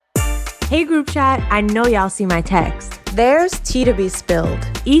Hey group chat, I know y'all see my text. There's tea to be spilled.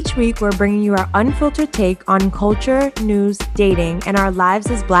 Each week, we're bringing you our unfiltered take on culture, news, dating, and our lives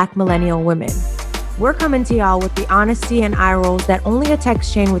as Black millennial women. We're coming to y'all with the honesty and eye rolls that only a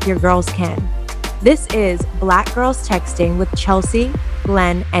text chain with your girls can. This is Black Girls Texting with Chelsea,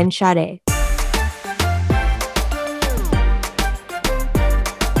 Glenn, and Sade.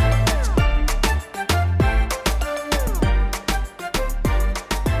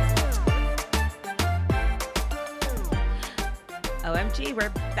 OMG, we're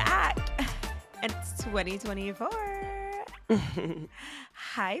back. And it's 2024.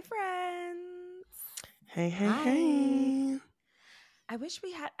 Hi, friends. Hey. I wish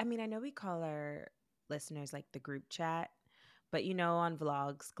we had, I know we call our listeners like the group chat, but you know, on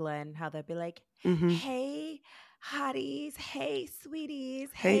vlogs, Glenn, how they'll be like, hey, hotties, hey,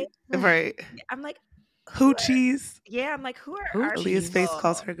 sweeties, hey. Right. I'm like, Hoochies. I'm like, who are our Aaliyah's people? face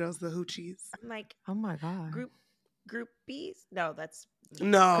calls her girls the hoochies. I'm like, oh my God. Groupies? No, that's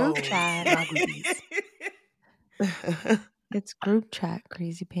no group chat. Not groupies. It's group chat,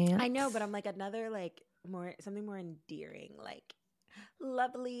 crazy pants. I know, but I'm like another something more endearing, like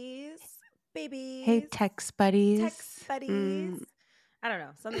lovelies, babies. Hey, text buddies. I don't know.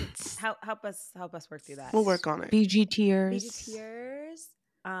 Something help us work through that. We'll work on it. BG tears. BG tears.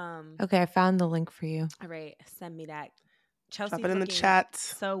 Okay, I found the link for you. All right, send me that. Chelsea's Drop it in the looking chat.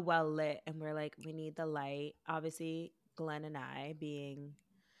 so well lit, and we're like, we need the light. Obviously, Glenn and I being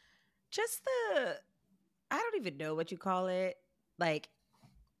just I don't even know what you call it, like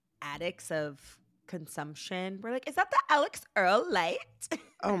addicts of consumption. We're like, is that the Alex Earl light?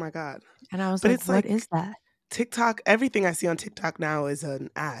 Oh my God. And I was But like, it's what is that? TikTok, everything I see on TikTok now is an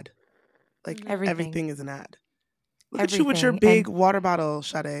ad. Like everything is an ad. Look at you with your big water bottle,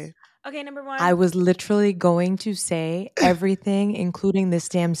 Sade. Okay, number one. I was literally going to say everything, including this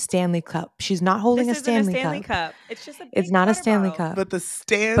damn Stanley Cup. She's not holding a Stanley Cup. It's just a big It's not a water Stanley bottle. Cup. But the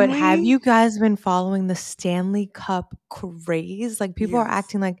Stanley. But have you guys been following the Stanley Cup craze? Like people are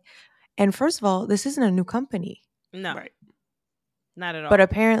acting like, and first of all, this isn't a new company. No. Right. Not at all. But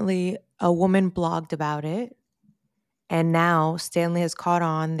apparently a woman blogged about it. And now Stanley has caught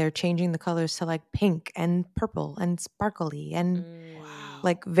on. They're changing the colors to like pink and purple and sparkly and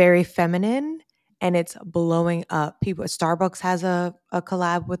like very feminine. And it's blowing up. Starbucks has a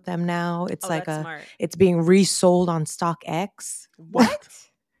collab with them now. It's smart. It's being resold on StockX. What?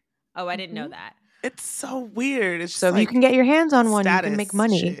 Oh, I didn't know that. It's so weird. It's just so if you can get your hands on one, you can make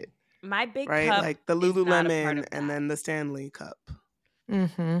money. Shit, my big right? cup, like the Lululemon and then the Stanley Cup.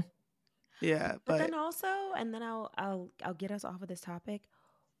 Mm-hmm. Yeah, but then also, and then I'll get us off of this topic.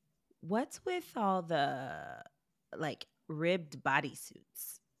 What's with all the like ribbed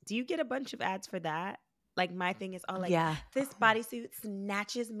bodysuits? Do you get a bunch of ads for that? Like my thing is, this bodysuit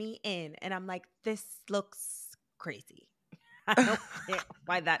snatches me in, and I'm like, this looks crazy. I don't get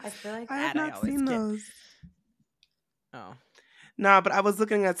why that. I feel like I have not seen those. Oh. No, but I was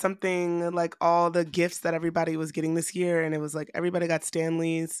looking at something like all the gifts that everybody was getting this year, and it was like everybody got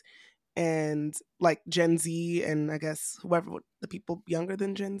Stanleys and like Gen Z and I guess whoever the people younger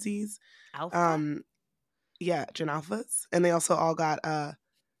than Gen Zs. Alpha? Yeah, Gen Alphas. And they also all got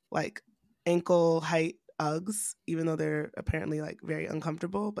like ankle height Uggs, even though they're apparently like very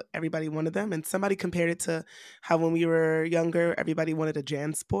uncomfortable, but everybody wanted them. And somebody compared it to how when we were younger, everybody wanted a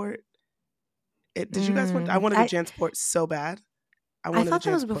JanSport. Did you guys want? I wanted a JanSport so bad. I thought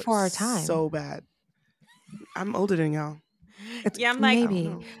that was before our time. So bad. I'm older than y'all. I'm like,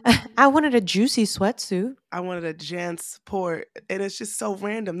 maybe. I wanted a juicy sweatsuit. I wanted a JanSport, and it's just so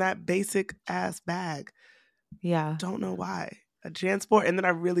random. That basic ass bag. Yeah. Don't know why. A JanSport, and then I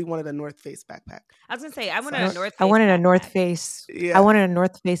really wanted a North Face backpack. I was gonna say I wanted a North Face. I wanted backpack. a North Face. Yeah. I wanted a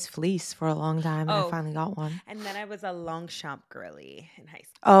North Face fleece for a long time, and I finally got one. And then I was a Longchamp girly in high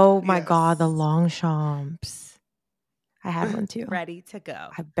school. Oh my God, the Longchamps. I had one too. Ready to go.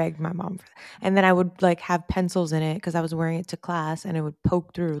 I begged my mom for that. And then I would like have pencils in it because I was wearing it to class, and it would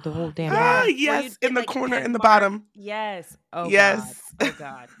poke through the whole damn bag. Yes, in the corner, in the bottom. Yes. Oh, yes.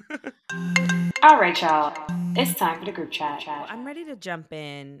 God. Oh, God. All right, y'all. It's time for the group chat. Well, I'm ready to jump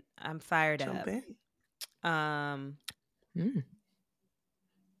in. I'm fired up. I'm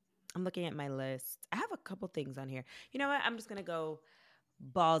looking at my list. I have a couple things on here. You know what? I'm just going to go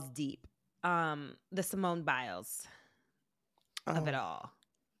balls deep. The Simone Biles of it all.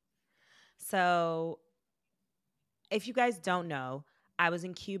 So if you guys don't know, I was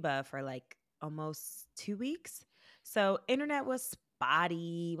in Cuba for like almost 2 weeks. So internet was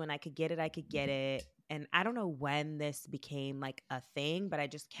spotty. When I could get it. And I don't know when this became like a thing, but I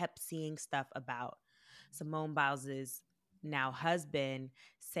just kept seeing stuff about Simone Biles's now husband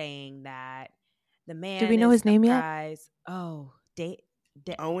saying that the man Do we know his name yet?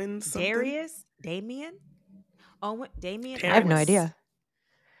 Owen something? Darius? Damien? Damien? I have no Terrence? idea.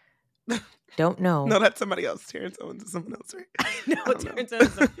 Don't know. No, that's somebody else. Terrence Owens is someone else, right? No, Terrence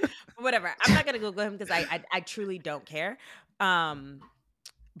Owens. But whatever. I'm not gonna Google him because I truly don't care.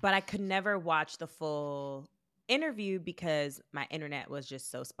 But I could never watch the full interview because my internet was just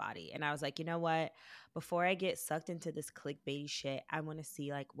so spotty. And I was like, you know what? Before I get sucked into this clickbaity shit, I want to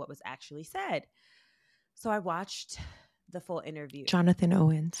see like what was actually said. So I watched the full interview. Jonathan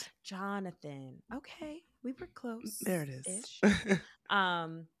Owens. Jonathan. Okay. We were close. There it is.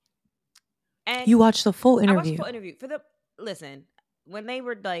 And You watched the full interview. I watched the full interview listen, when they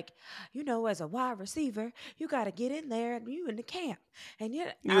were like, as a wide receiver, you got to get in there and you in the camp. And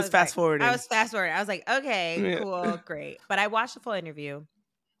I was fast forwarding. I was fast forwarding. I was like, okay, cool, great. But I watched the full interview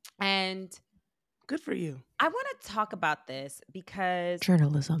and good for you. I want to talk about this because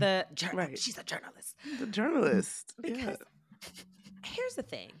journalism. Right. She's a journalist. The journalist. Because here's the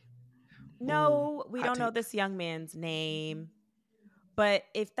thing. No, we don't know this young man's name. But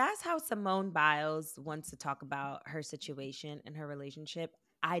if that's how Simone Biles wants to talk about her situation and her relationship,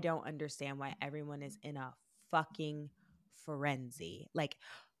 I don't understand why everyone is in a fucking frenzy. Like,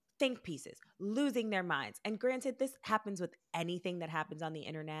 think pieces, losing their minds. And granted, this happens with anything that happens on the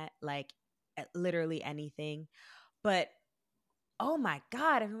internet, like literally anything. But oh my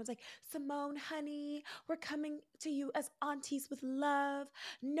God, everyone's like, Simone, honey, we're coming to you as aunties with love.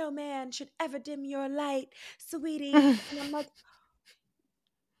 No man should ever dim your light, sweetie. And I'm like,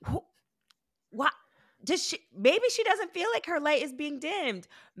 what? Maybe she doesn't feel like her light is being dimmed.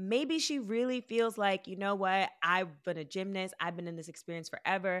 Maybe she really feels like, you know what? I've been a gymnast. I've been in this experience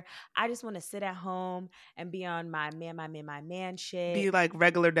forever. I just want to sit at home and be on my man shit. Be like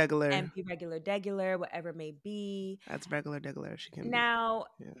regular degular. And be regular degular, whatever it may be. That's regular degular. She can now,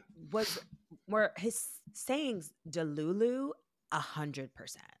 were his sayings Delulu 100%.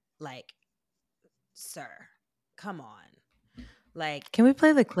 Like, sir, come on. Like, can we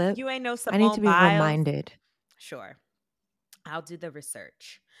play the clip? You ain't no Simone I need to be Biles. reminded. Sure. I'll do the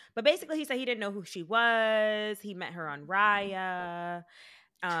research. But basically, he said he didn't know who she was. He met her on Raya.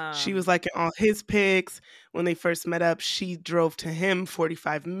 She was like in all his pics. When they first met up, she drove to him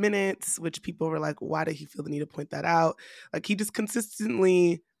 45 minutes, which people were like, why did he feel the need to point that out? Like, he just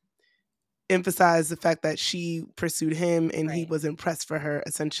consistently emphasized the fact that she pursued him and he was impressed for her,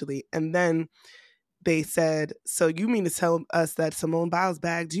 essentially. And then they said, so you mean to tell us that Simone Biles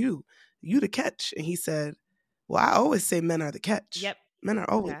bagged you the catch? And he said, well, I always say men are the catch. Yep. Men are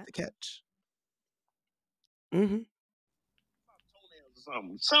always the catch. Mm-hmm.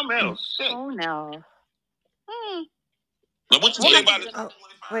 Something else. Oh, no. But what you think about it? Oh,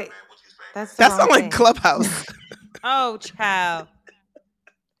 wait. That's not like Clubhouse. Oh, child.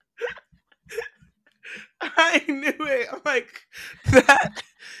 I knew it. I'm like, that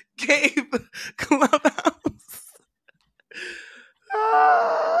gave Clubhouse.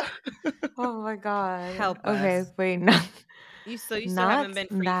 Oh my God. Help okay, us. wait, no. You still haven't been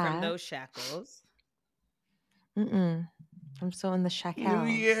free from those shackles. I'm still in the shack New house.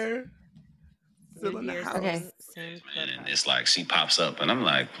 Year. Still in the house. Okay. And it's like she pops up and I'm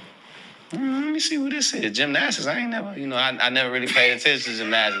like, let me see who this is. Gymnastics. I ain't never, I never really paid attention to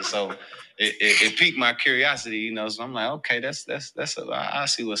gymnastics, so it piqued my curiosity, So I'm like, okay, I'll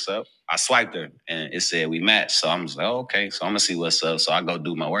see what's up. I swiped her and it said we matched, so I'm just like, okay, so I'm gonna see what's up. So I go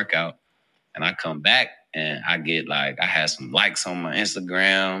do my workout and I come back and I get I had some likes on my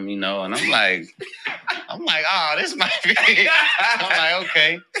Instagram, and I'm like, oh, this might be. I'm like,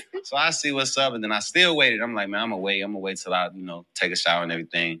 okay. So I see what's up, and then I still waited. I'm like, man, I'm gonna wait till I, take a shower and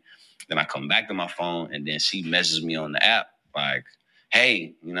everything. Then I come back to my phone, and then she messages me on the app, like,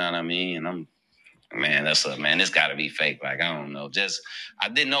 hey, you know what I mean? And I'm, man, that's up, man. This gotta be fake. Like, I don't know. I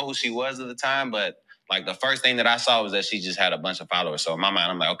didn't know who she was at the time, but the first thing that I saw was that she just had a bunch of followers. So in my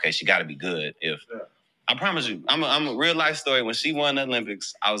mind, I'm like, okay, she gotta be good. I promise you, I'm a real life story. When she won the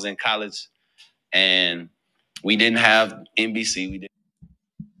Olympics, I was in college, and we didn't have NBC. We didn't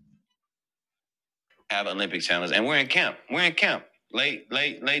have Olympic channels, and we're in camp. Late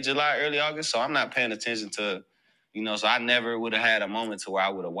July, early August. So I'm not paying attention to, so I never would have had a moment to where I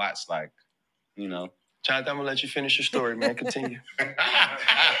would have watched, Jonathan, I'm gonna let you finish your story, man. Continue. But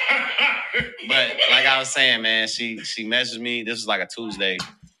like I was saying, man, she messaged me. This was like a Tuesday,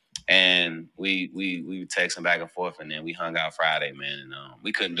 and we were texting back and forth, and then we hung out Friday, man. And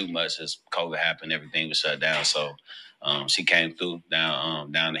we couldn't do much as COVID happened. Everything was shut down. So she came through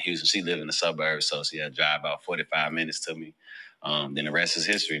down to Houston. She lived in the suburbs, so she had to drive about 45 minutes to me. Then the rest is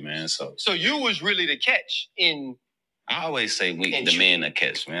history, man. So you was really the catch in I always say the men are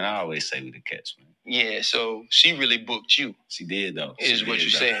catch, man. I always say we the catch, man. Yeah, so she really booked you. She did though. Is what you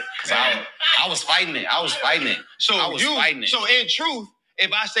said. I was fighting it. So in truth,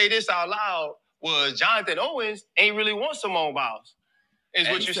 if I say this out loud, was Jonathan Owens ain't really want Simone Biles. Is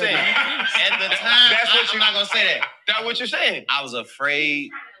what you're saying. At the time, I'm not gonna say that. That's what you're saying. I was afraid.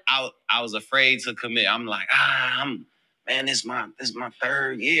 I was afraid to commit. I'm like, man, this is my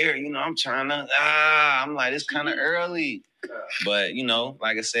third year. You know, I'm trying to. I'm like, it's kind of early. But you know,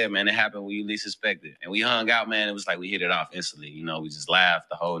 like I said, man, it happened when you least expect it, and we hung out, man. It was like we hit it off instantly. You know, we just laughed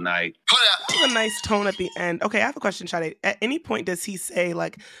the whole night. A nice tone at the end. Okay, I have a question, Sade. At any point does he say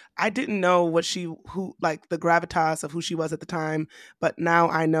like, I didn't know the gravitas of who she was at the time, but now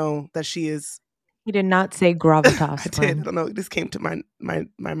I know that she is. He did not say gravitas. I did. I don't know. This came to my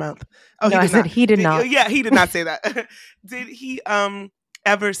mouth. Oh, no, I said he did not. Yeah, he did not say that. Did he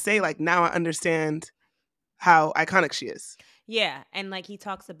ever say like, now I understand how iconic she is? Yeah, and like he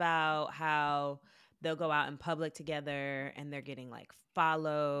talks about how they'll go out in public together and they're getting like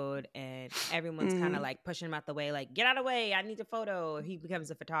followed and everyone's kind of like pushing him out the way, like, get out of the way, I need a photo. He becomes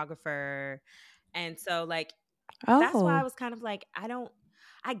a photographer. And so like that's why I was kind of like,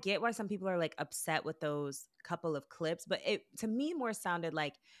 I get why some people are like upset with those couple of clips, but it to me more sounded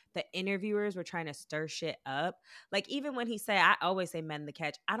like the interviewers were trying to stir shit up. Like even when he said, I always say men the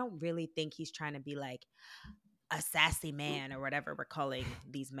catch, I don't really think he's trying to be like a sassy man or whatever we're calling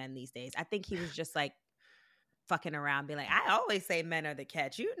these men these days. I think he was just like fucking around, being like, I always say men are the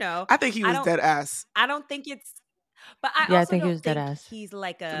catch, you know. I think he was dead ass. I don't think it's, but I also think he was dead ass. He's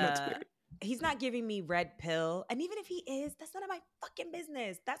like he's not giving me red pill. And even if he is, that's none of my fucking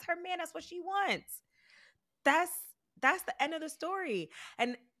business. That's her man. That's what she wants. That's the end of the story.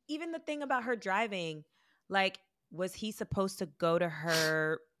 And even the thing about her driving, like, was he supposed to go to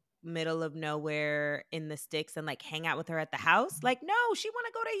her middle of nowhere in the sticks and like hang out with her at the house? Like, no, she want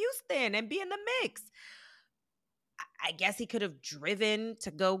to go to Houston and be in the mix. I guess he could have driven to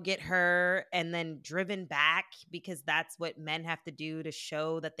go get her and then driven back because that's what men have to do to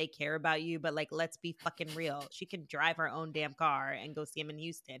show that they care about you. But like, let's be fucking real. She can drive her own damn car and go see him in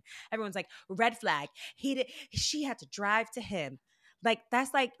Houston. Everyone's like, red flag. She had to drive to him. Like,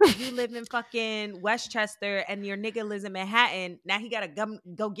 that's like you live in fucking Westchester and your nigga lives in Manhattan. Now he got to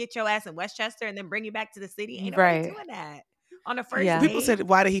go get your ass in Westchester and then bring you back to the city. Ain't nobody doing that on a first date. People said,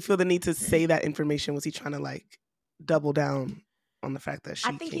 why did he feel the need to say that information? Was he trying to like double down on the fact that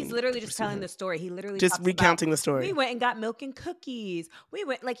I think he's literally just telling the story. He literally just recounting the story. We went and got milk and cookies. We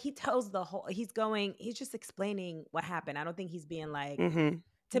went, like, he tells the whole, he's just explaining what happened. I don't think he's being like,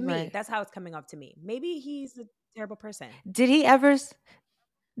 to me, that's how it's coming off to me. Maybe he's a terrible person. Did he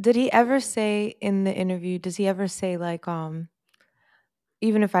ever say in the interview, does he ever say like,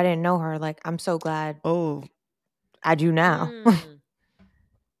 even if I didn't know her, like, I'm so glad I do now.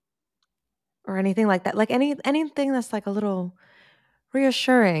 Or anything like that? Like anything that's like a little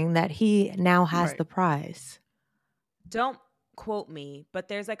reassuring that he now has the prize. Don't quote me, but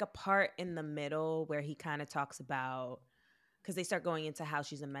there's like a part in the middle where he kind of talks about, because they start going into how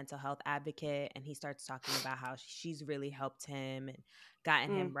she's a mental health advocate, and he starts talking about how she's really helped him and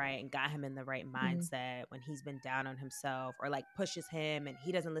gotten him right and got him in the right mindset when he's been down on himself, or like pushes him and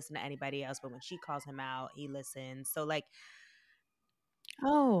he doesn't listen to anybody else, but when she calls him out, he listens. So like,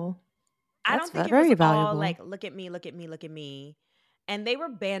 I don't think it was valuable. All like, look at me, look at me, look at me. And they were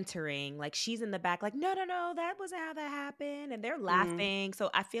bantering. Like, she's in the back like, no, that wasn't how that happened. And they're laughing. So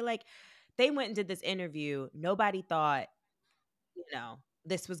I feel like they went and did this interview. Nobody thought,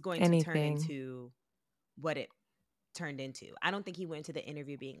 this was going to turn into what it turned into. I don't think he went into the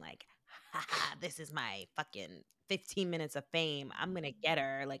interview being like, haha, this is my fucking 15 minutes of fame. I'm going to get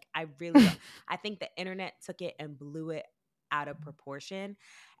her. Like, I really don't. I think the internet took it and blew it out of proportion.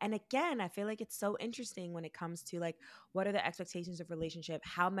 And again, I feel like it's so interesting when it comes to like, what are the expectations of relationship,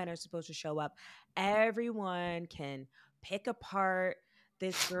 how men are supposed to show up. Everyone can pick apart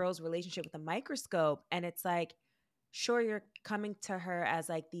this girl's relationship with a microscope, and it's like, sure, you're coming to her as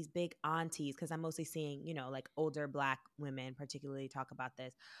like these big aunties, because I'm mostly seeing, like older Black women particularly talk about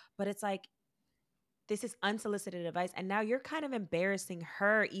this, but it's like, this is unsolicited advice. And now you're kind of embarrassing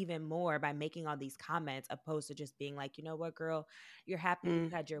her even more by making all these comments, opposed to just being like, you know what, girl, you're happy you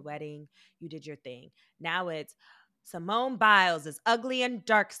had your wedding, you did your thing. Now it's Simone Biles is ugly and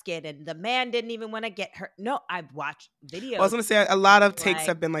dark skinned and the man didn't even want to get her. No, I've watched videos. I was going to say a lot of takes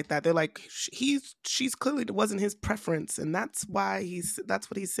have been like that. They're like, she's clearly, it wasn't his preference, and that's why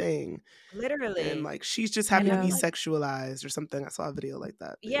that's what he's saying. Literally. And like, she's just happy to be sexualized or something. I saw a video like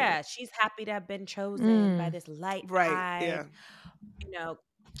that. Yeah, she's happy to have been chosen by this light guy. Yeah.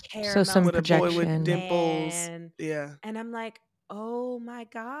 So caramel some With a boy with projection. dimples. man. Yeah. And I'm like, oh my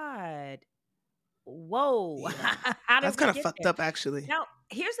God. Whoa. Yeah. How did That's we kind of get fucked there? up, actually. Now,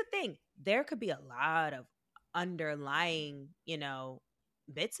 here's the thing. There could be a lot of underlying,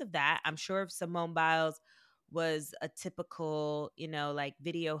 bits of that. I'm sure if Simone Biles was a typical, like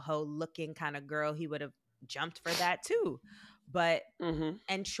video hoe looking kind of girl, he would have jumped for that too. But Mm-hmm.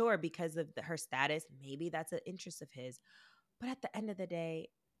 and sure, because of her status, maybe that's an interest of his. But at the end of the day,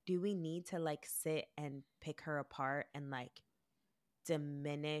 do we need to like sit and pick her apart and like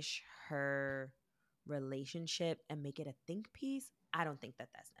diminish her relationship and make it a think piece? I don't think that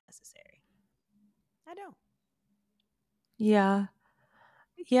that's necessary. I don't. Yeah.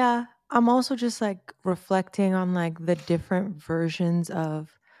 Yeah. I'm also just like reflecting on like the different versions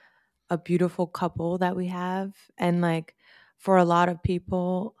of a beautiful couple that we have. And like for a lot of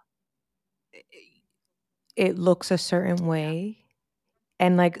people, it looks a certain Yeah. way.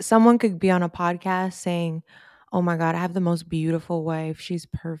 And like someone could be on a podcast saying, "Oh my God, I have the most beautiful wife. She's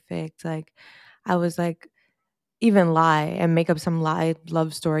perfect." Like I was like, even lie and make up some lie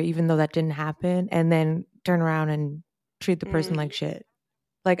love story, even though that didn't happen, and then turn around and treat the person Mm-hmm. like shit.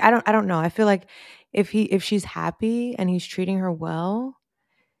 Like I don't know. I feel like if she's happy and he's treating her well,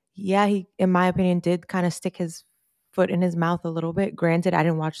 yeah, he in my opinion did kind of stick his foot in his mouth a little bit. Granted, I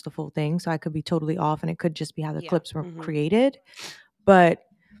didn't watch the full thing, so I could be totally off and it could just be how the Yeah. clips were Mm-hmm. created. But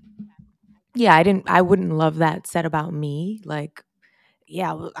yeah, I wouldn't love that said about me. Like,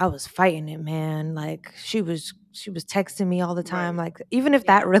 yeah, I was fighting it, man. Like she was texting me all the time. Right. Like even if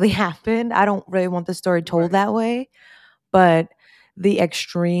that Yeah. really happened, I don't really want the story told Right. that way. But the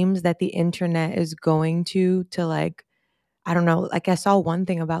extremes that the internet is going to like, I don't know, like I saw one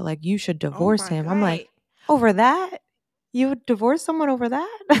thing about like you should Oh divorce my him. I'm God. like, Right. over that? You would divorce someone over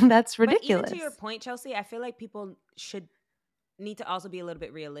that? That's But even to your ridiculous. point, Chelsea, I feel like people should need to also be a little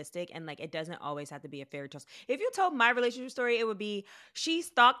bit realistic, and like it doesn't always have to be a fairy tale. If you told my relationship story, it would be she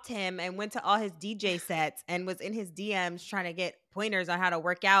stalked him and went to all his DJ sets and was in his DMs trying to get pointers on how to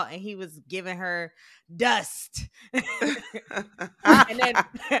work out, and he was giving her dust. And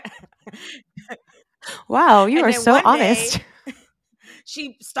then Wow, you and are then so one day honest.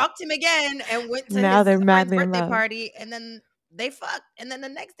 she stalked him again and went to Now his they're friend's madly in birthday love. party, and then they fucked, and then the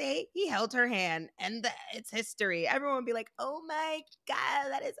next day he held her hand, and it's history. Everyone would be like, oh my God,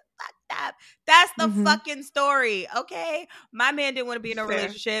 that is fucked up. That's the Mhm. fucking story. Okay, my man didn't want to be in a Fair.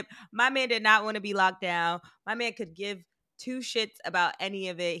 relationship. My man did not want to be locked down. My man could give two shits about any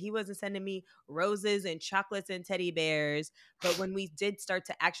of it. He wasn't sending me roses and chocolates and teddy bears. But when we did start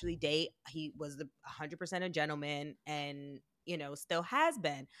to actually date, he was 100% a gentleman, and still has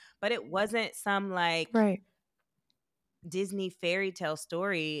been. But it wasn't some like Right. Disney fairy tale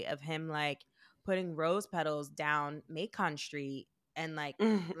story of him like putting rose petals down Macon Street and like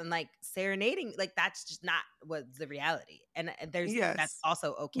Mhm. serenading. Like that's just not what's the reality. And that's Yes.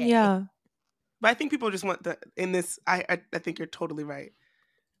 also okay. Yeah. But I think people just want the in this. I think you're totally right.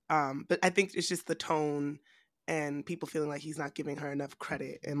 But I think it's just the tone and people feeling like he's not giving her enough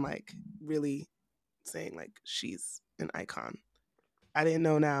credit and like really saying like she's an icon. I didn't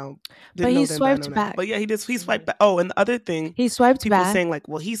know now. But Didn't he know then, but I know swiped now. back. But yeah, he swiped Mhm. back. Oh, and the other thing, He swiped people back saying like,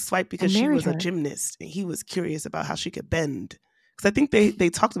 well, he swiped because and she married was a her. gymnast and he was curious about how she could bend. Because I think they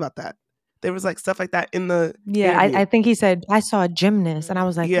talked about that. There was like stuff like that in the Yeah, interview. I think he said, I saw a gymnast. And I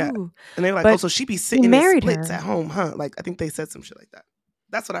was like, Yeah, ooh. and they were like, oh, But so she be he sitting in married splits her. at home, huh? Like I think they said some shit like that.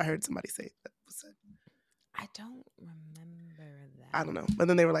 That's what I heard somebody say. That was said. I don't remember that. I don't know. But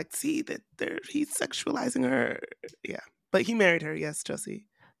then they were like, see that he's sexualizing her. Yeah. But he married her, yes, Josie.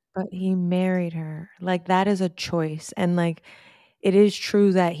 But he married her. Like that is a choice. And like it is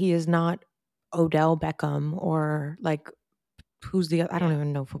true that he is not Odell Beckham or like who's the I don't Yeah.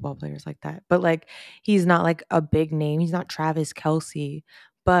 even know football players like that. But like he's not like a big name. He's not Travis Kelsey,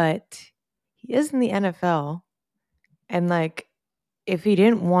 but he is in the NFL. And like if he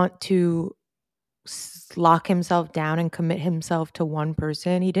didn't want to lock himself down and commit himself to one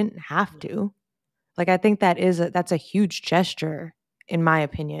person, he didn't have to. Like I think that's a huge gesture in my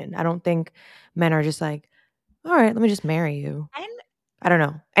opinion. I don't think men are just like, "All right, let me just marry you." And I don't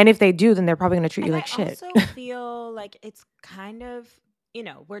know. And if they do, then they're probably going to treat you And I like shit. also feel like it's kind of,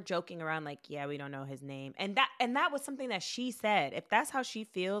 we're joking around like, yeah, we don't know his name. And that was something that she said. If that's how she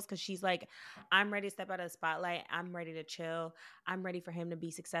feels, because she's like, I'm ready to step out of the spotlight. I'm ready to chill. I'm ready for him to be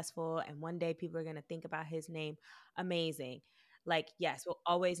successful. And one day people are going to think about his name. Amazing. Like, yes, we'll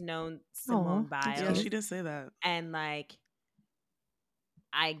always known Oh, Simone that's Yeah, Biles. she cute. did say that. And like,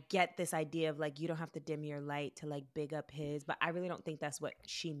 I get this idea of like, you don't have to dim your light to like big up his, but I really don't think that's what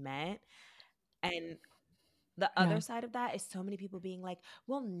she meant. And the other side of that is so many people being like,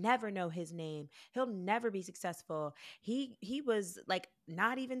 we'll never know his name. He'll never be successful. He was like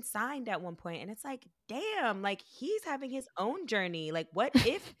not even signed at one point. And it's like, damn, like he's having his own journey. Like, what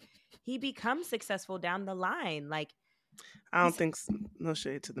if he becomes successful down the line? Like, I don't think no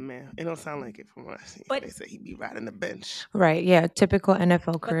shade to the man. It don't sound like it from what I see. But- they say he'd be riding the bench. Right. Yeah. Typical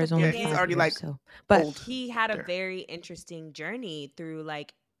NFL But career the is only thing 5 is- already, years, like, so. But old. he had a there. very interesting journey through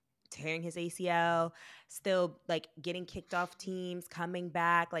like tearing his ACL, still like getting kicked off teams, coming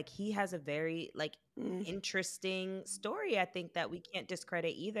back. Like he has a very like interesting story, I think, that we can't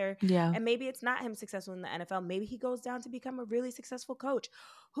discredit either. yeah. And maybe it's not him successful in the NFL. Maybe he goes down to become a really successful coach.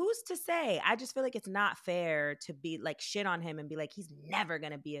 Who's to say? I just feel like it's not fair to be like shit on him and be like, he's never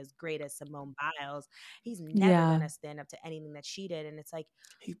going to be as great as Simone Biles. He's never Yeah. going to stand up to anything that she did. And it's like,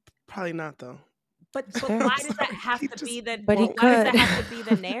 He probably not though. but fair. why I'm does that sorry. have He to just be the But he why does that could. have to be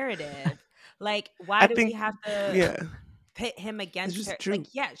the narrative? Like, why I do we think have to yeah. pit him against just her? true. Like,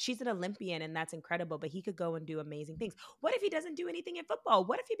 yeah, she's an Olympian and that's incredible, but he could go and do amazing things. What if he doesn't do anything in football?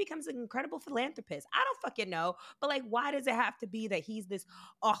 What if he becomes an incredible philanthropist? I don't fucking know. But like, why does it have to be that he's this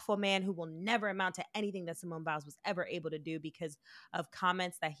awful man who will never amount to anything that Simone Biles was ever able to do because of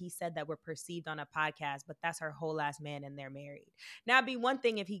comments that he said that were perceived on a podcast? But that's her whole ass man and they're married. Now, it'd be one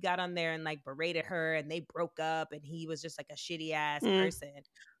thing if he got on there and like berated her and they broke up and he was just like a shitty ass person.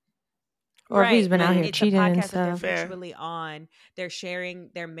 Or if he's been out but here it's cheating a and podcast that they're stuff. Fair. mutually on. They're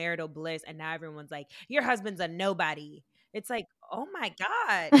sharing their marital bliss, and now everyone's like, "Your husband's a nobody." It's like, oh my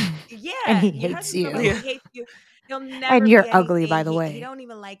god, yeah, And he your hates husband's you. somebody Yeah. who hates you. He'll never. And you're be ugly, by anything. the He way. don't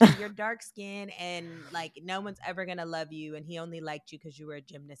even like you. You're dark skinned, and like no one's ever gonna love you. And he only liked you because you were a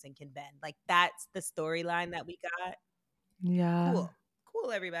gymnast and can bend. Like that's the storyline that we got. Yeah.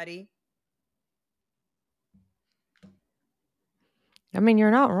 Cool, everybody. I mean,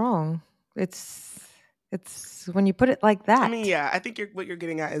 you're not wrong. It's when you put it like that. I mean, yeah, I think what you're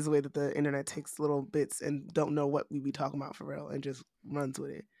getting at is the way that the internet takes little bits and don't know what we be talking about for real and just runs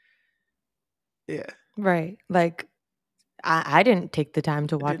with it. Yeah. Right. Like I didn't take the time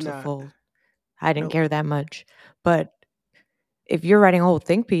to watch the not. full. I didn't Nope. care that much. But if you're writing a whole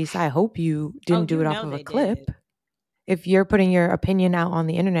think piece, I hope you didn't do you it off know of a they clip. did. If you're putting your opinion out on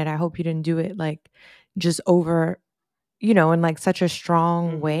the internet, I hope you didn't do it like just over, in like such a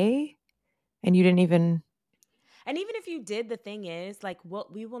strong Mhm. way. And you didn't even. And even if you did, the thing is, like,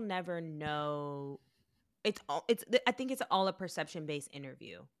 we will never know. I think it's all a perception based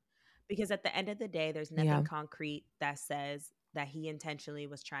interview, because at the end of the day, there's nothing Yeah. concrete that says that he intentionally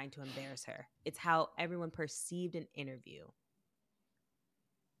was trying to embarrass her. It's how everyone perceived an interview.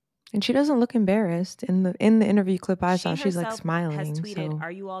 And she doesn't look embarrassed in the interview clip I saw. She She's like herself smiling. has tweeted, so.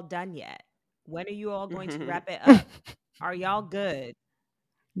 "Are you all done yet? When are you all going to wrap it up? Are y'all good?"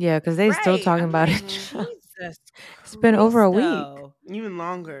 Yeah, because they still Right. talking I'm about like, it. Jesus, It's been over a week. Christo. Even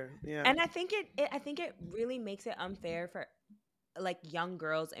longer. Yeah. And I think it really makes it unfair for like young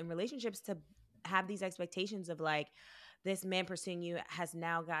girls in relationships to have these expectations of like, this man pursuing you has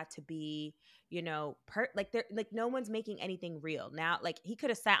now got to be, like they're like, no one's making anything real now. Like he could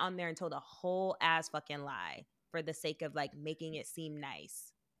have sat on there and told a whole ass fucking lie for the sake of like making it seem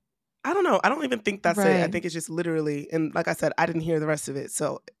nice. I don't know. I don't even think that's it. I Right. think it's just literally, and like I said, I didn't hear the rest of it.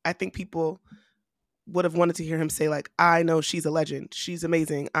 So I think people would have wanted to hear him say like, I know she's a legend. She's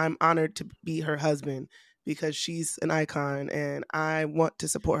amazing. I'm honored to be her husband because she's an icon and I want to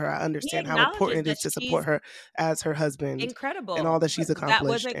support her. I understand how important it is to support her as her husband Incredible. and all that she's But accomplished.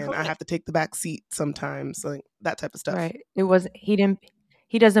 wasn't And cool. I have to take the back seat sometimes, like that type of stuff. Right. It was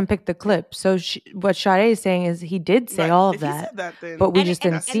he doesn't pick the clip. So what Sade is saying is he did say Right. all of If he that, said that, then but we And- just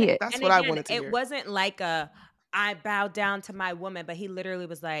and- didn't see it. That's and what I again, wanted to hear. It wasn't like I bowed down to my woman, but he literally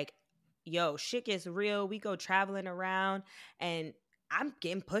was like, yo, shit gets real. We go traveling around and I'm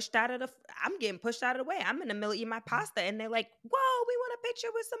getting pushed out of the way. I'm in the middle eating my pasta and they're like, whoa, we want a picture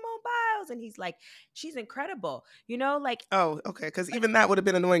with Simone Biles. And he's like, she's incredible. Like, Oh, okay. Because even that would have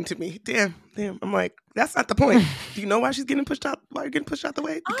been annoying to me. Damn. I'm like, that's not the point. Do you know why she's getting pushed out? Why you're getting pushed out the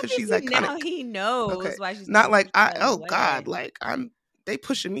way? Because she's obviously iconic. now he knows Okay. why she's Not getting like pushed out of the oh way. God, like they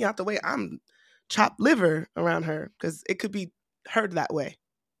pushing me out the way. I'm chopped liver around her because it could be heard that way.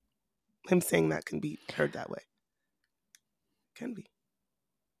 Him saying that can be heard that way. Can be.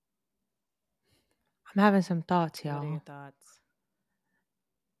 I'm having some thoughts, What are your y'all. thoughts?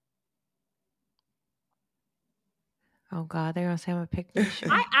 Oh God, they're gonna say I'm a pick me.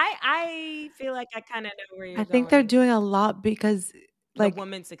 I feel like I kind of know where you're I going. think they're doing a lot because like the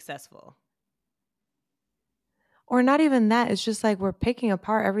woman's successful. Or not even that. It's just like we're picking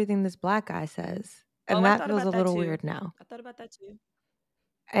apart everything this black guy says. And I that thought feels about a that little too. weird now. I thought about that too.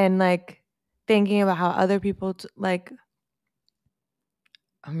 And like thinking about how other people like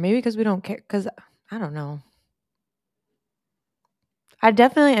maybe because we don't care because I don't know. I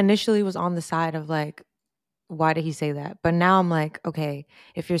definitely initially was on the side of like, why did he say that? But now I'm like, okay,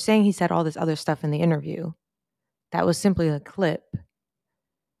 if you're saying he said all this other stuff in the interview, that was simply a clip.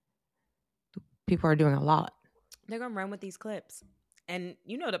 People are doing a lot. They're gonna run with these clips, and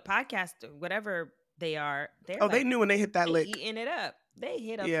you know the podcast, whatever they are, they're they knew when they hit that they lick. eating it up. They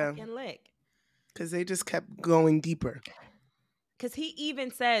hit a Yeah. fucking lick. Because they just kept going deeper. Because he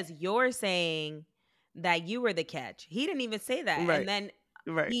even says, you're saying that you were the catch. He didn't even say that. Right. And then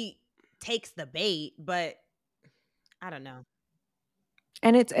he takes the bait, but I don't know.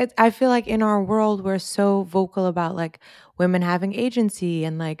 And it's I feel like in our world we're so vocal about like women having agency,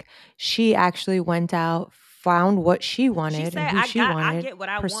 and like she actually went out, found what she wanted She said, and who she wanted, I get what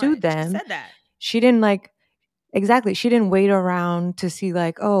I pursued want. them. She said that. She didn't like exactly. She didn't wait around to see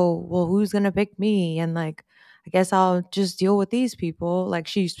like, oh, well, who's gonna pick me? And like, I guess I'll just deal with these people. Like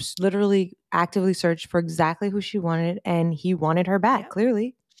she literally actively searched for exactly who she wanted, and he wanted her back. Yep.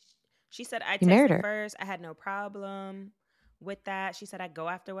 Clearly, she said, I he married texted her first. I had no problem with that. She said, I go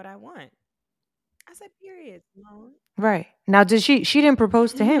after what I want. I said, period. Simone. Right now, did she didn't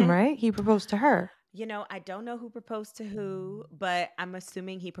propose to him, right? He proposed to her. You know, I don't know who proposed to who, but I'm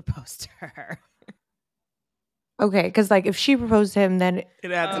assuming he proposed to her. Okay, because like if she proposed to him, then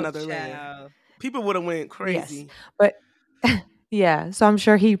it adds another layer. People would have went crazy. Yes, but yeah, so I'm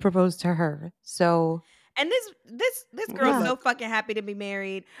sure he proposed to her. So and this girl's so fucking happy to be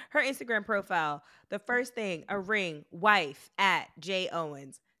married. Her Instagram profile, the first thing, a ring, wife at J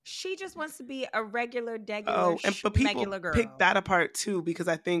Owens. She just wants to be a regular, but people girl. pick that apart too, because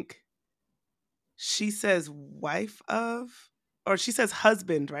I think she says wife of, or she says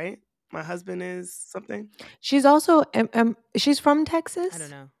husband, right? My husband is something. She's also she's from Texas. I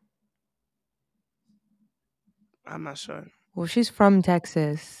don't know. I'm not sure. Well, she's from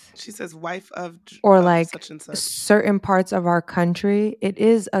Texas. She says wife of, or of like such and such. Certain parts of our country, it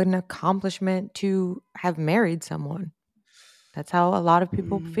is an accomplishment to have married someone. That's how a lot of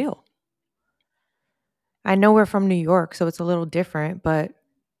people feel. I know we're from New York, so it's a little different, but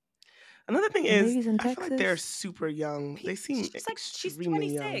another thing is, I Texas, feel like they're super young. They seem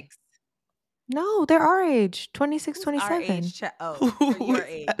extremely young. No, they're our age, 26, 27. Our age, your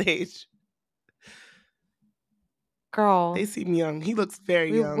age. That age. Girl. They seem young. He looks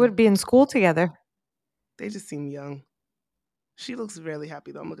very young. We would be in school together. They just seem young. She looks really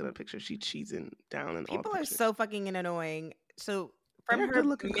happy, though. I'm looking at a picture. She's cheesing down in all the People are pictures. so fucking annoying. So from They're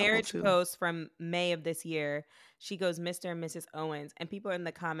her marriage post from May of this year, she goes Mr. and Mrs. Owens, and people are in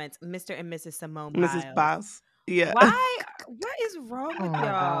the comments, Mr. and Mrs. Simone Biles. Mrs. Biles. Yeah. Why? What is wrong with y'all?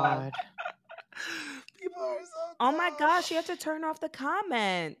 God. People are so Oh my gosh, you have to turn off the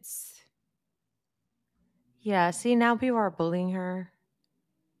comments. Yeah, see, now people are bullying her.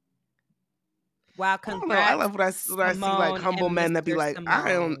 Wow, congrats. I love when I see like humble men that be like,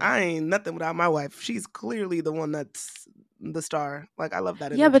 I ain't nothing without my wife. She's clearly the one that's the star. Like, I love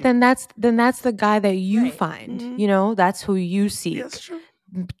that. Yeah, but then that's the guy that you find. Mm-hmm. You know, that's who you seek. Yeah, that's true.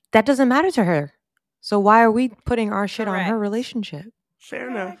 That doesn't matter to her. So why are we putting our shit on her relationship? Fair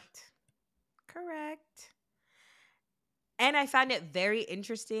enough. Correct. And I found it very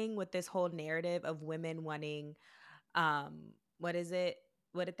interesting with this whole narrative of women wanting, what is it?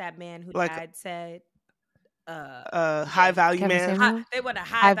 What did that man who died said? High value man. They want a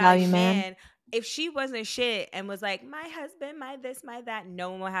high value man. If she wasn't shit and was like, my husband, my this, my that,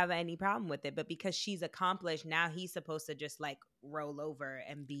 no one will have any problem with it. But because she's accomplished, now he's supposed to just like roll over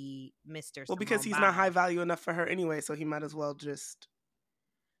and be Mr. Well, because he's not high value enough for her anyway, so he might as well just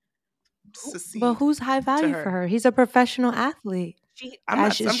secede. But who's high value for her? He's a professional athlete. I'm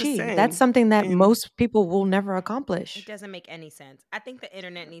just saying. That's something that most people will never accomplish. It doesn't make any sense. I think the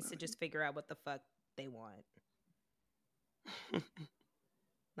internet needs to just figure out what the fuck they want.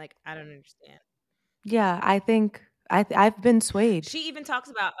 Like, I don't understand. Yeah, I think I've been swayed. She even talks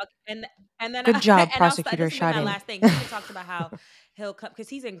about and then good job, and prosecutor Sade. Last thing, she even talks about how he'll come because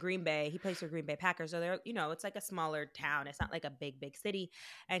he's in Green Bay. He plays for Green Bay Packers, so they're it's like a smaller town. It's not like a big city.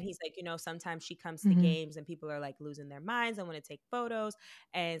 And he's like, sometimes she comes to games and people are like losing their minds and want to take photos,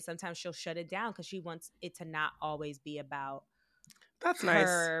 and sometimes she'll shut it down because she wants it to not always be about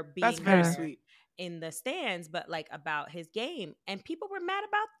her being That's very sweet in the stands, but like about his game. And people were mad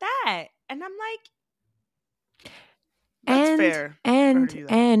about that, and I'm like. That's fair.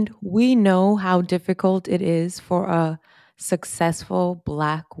 And we know how difficult it is for a successful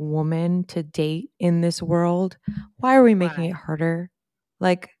Black woman to date in this world. Why are we making it harder?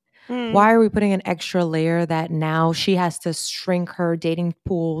 Like, Why are we putting an extra layer that now she has to shrink her dating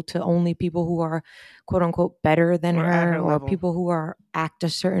pool to only people who are quote unquote better than Or at her, her or level. people who are act a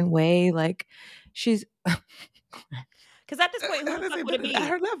certain way? Like she's Because at this point, who the fuck would it be? At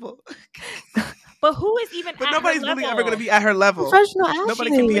her level. But who is even But at nobody's her really level? ever going to be at her level. professional athlete. Nobody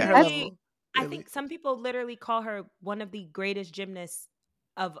can be at her level. I think some people literally call her one of the greatest gymnasts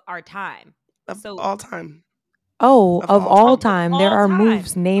of our time. Of all time. Oh, of all time. There are time.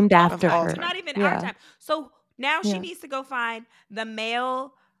 moves named after time. her. So not even our time. So now she Yeah. needs to go find the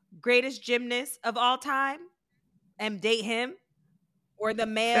male greatest gymnast of all time and date him. Or the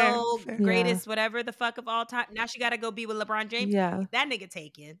male Fair. greatest whatever the fuck of all time. Now she got to go be with LeBron James. Yeah. That nigga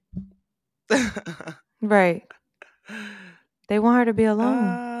taken. Right. They want her to be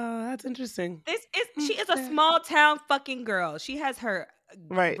alone. That's interesting. She is a small town fucking girl. She has her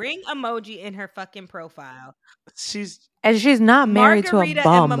ring emoji in her fucking profile. She's not married to a Margarita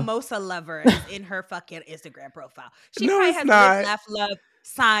bum. and mimosa lover is in her fucking Instagram profile. She No, probably it's has not. live, laugh, love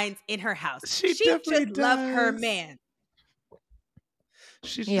signs in her house. She just definitely loves her does. man.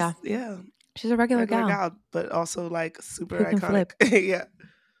 She's Yeah. just, She's a regular gal, but also like super who can iconic. flip. Yeah.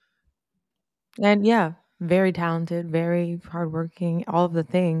 And very talented, very hardworking, all of the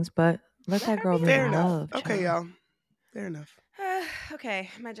things. But let that girl be Fair enough. loved. Okay, y'all. Fair enough. Okay,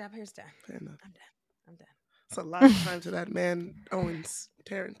 my job here's done. Fair enough. I'm done. It's a lot of time to that man, Owens,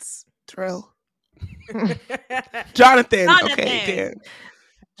 Terrence, Terrell. Jonathan. Okay, Dan.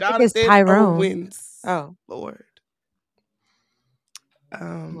 Jonathan Tyrone. Owens. Oh. Lord.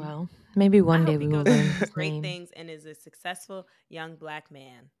 Well, maybe one day we will learn his great name. things and is a successful young black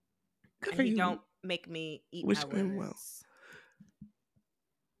man. Good and for he you. don't make me eat Wish my him well. words.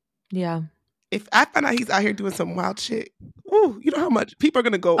 Yeah. If I find out he's out here doing some wild shit, ooh, you know how much people are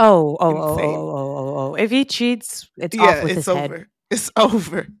gonna go insane. Oh. If he cheats, it's off with his over. head. It's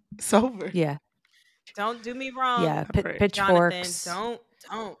over. It's over. Yeah. Don't do me wrong. Yeah. Pitchforks. Jonathan,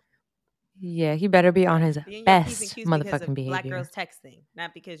 don't. Yeah, he better be on his Be in your best P's and Q's because motherfucking of behavior. Black girls texting,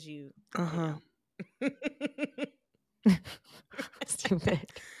 not because you. Stupid.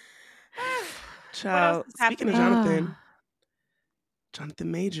 Child. Speaking of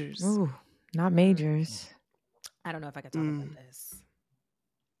Jonathan Majors. Ooh, not Majors. I don't know if I could talk about this.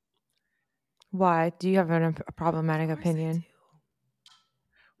 Why? Do you have a problematic opinion?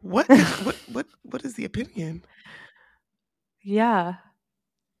 What is the opinion? Yeah.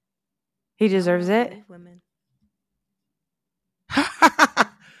 He deserves it. Women.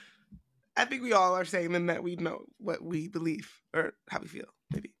 I think we all are saying then that we know what we believe or how we feel.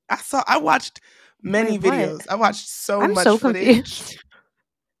 Maybe I watched many videos. I watched I'm much so footage. Confused.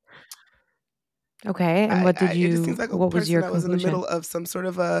 Okay, and what did you? It just seems like a what was person your that was conclusion? in the middle of some sort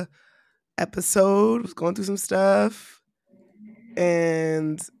of a episode, was going through some stuff,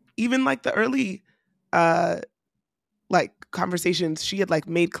 and even like the early, like conversations, she had like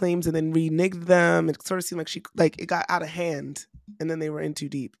made claims and then reneged them. It sort of seemed like it got out of hand, and then they were in too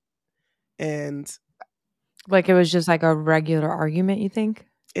deep, and like it was just like a regular argument. You think?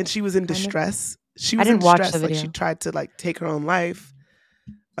 And she was in distress. She was I didn't in watch distress. the video. Like she tried to like take her own life.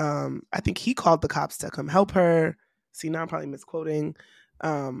 I think he called the cops to come help her. See, now I'm probably misquoting.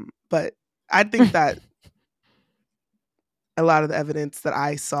 But I think that a lot of the evidence that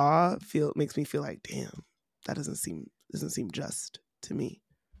I saw makes me feel like, damn, that doesn't seem just to me.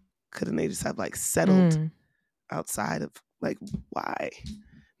 Couldn't they just have like settled outside of like why?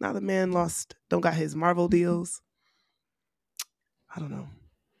 Now the man don't got his Marvel deals. I don't know.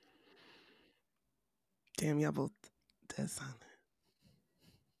 Damn, y'all both dead silent.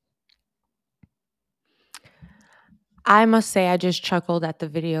 I must say, I just chuckled at the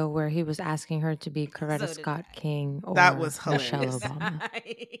video where he was asking her to be Coretta Scott King or that was Michelle hilarious. Obama.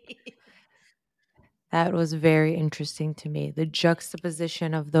 That was very interesting to me. The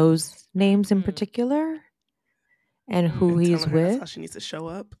juxtaposition of those names in particular and who he's with. That's how she needs to show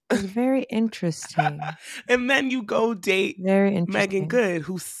up. It's very interesting. And then you go date very Megan Good,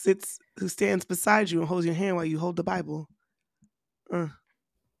 who stands beside you and holds your hand while you hold the Bible. That's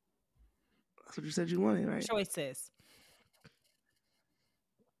what you said you wanted, right? Choices.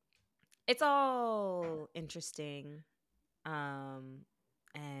 It's all interesting. And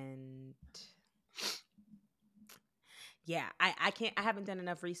yeah, I haven't done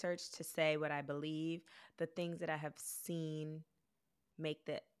enough research to say what I believe. The things that I have seen make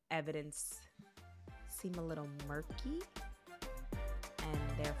the evidence seem a little murky, and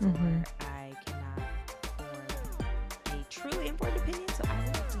therefore I cannot form a truly informed opinion. So I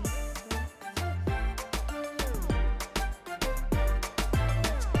will be.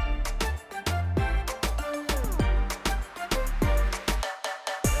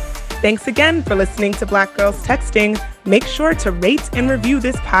 Thanks again for listening to Black Girls Texting. Make sure to rate and review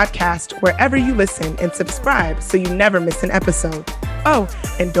this podcast wherever you listen and subscribe so you never miss an episode. Oh,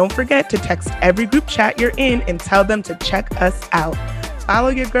 and don't forget to text every group chat you're in and tell them to check us out. Follow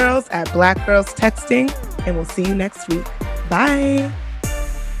your girls at Black Girls Texting, and we'll see you next week. Bye.